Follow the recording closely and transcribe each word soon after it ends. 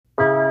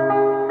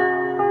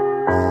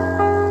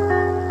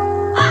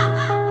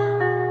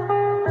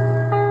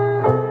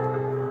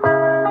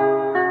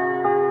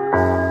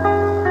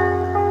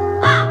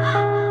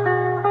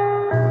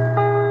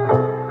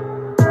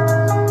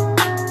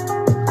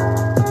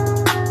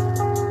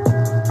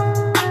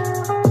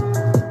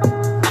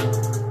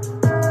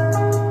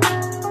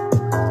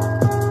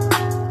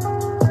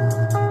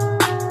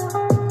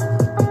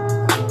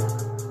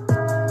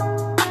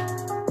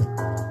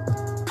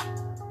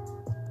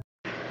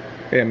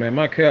Yeah, man,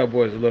 my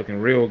Cowboys are looking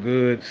real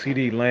good.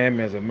 CD Lamb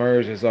has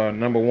emerged as our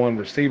number one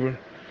receiver.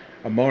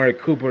 Amari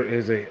Cooper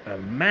is a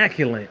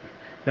immaculate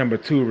number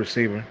two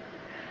receiver.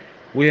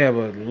 We have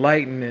a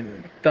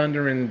lightning,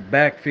 thundering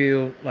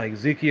backfield. Like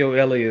Ezekiel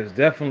Elliott is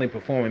definitely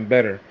performing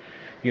better,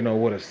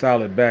 with a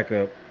solid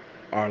backup.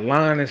 Our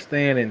line is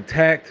staying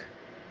intact.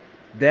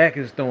 Dak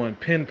is throwing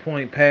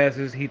pinpoint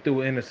passes. He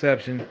threw an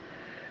interception,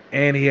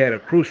 and he had a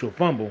crucial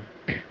fumble.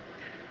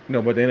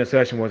 But the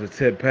interception was a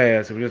tip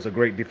pass. It was just a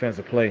great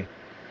defensive play.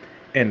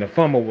 And the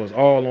fumble was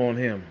all on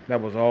him.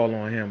 That was all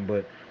on him.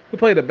 But we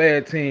played a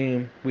bad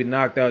team. We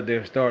knocked out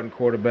their starting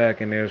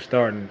quarterback and their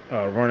starting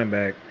running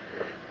back.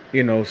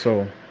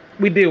 So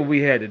we did what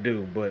we had to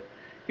do. But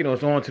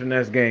it's on to the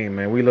next game,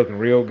 man. We looking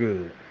real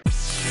good.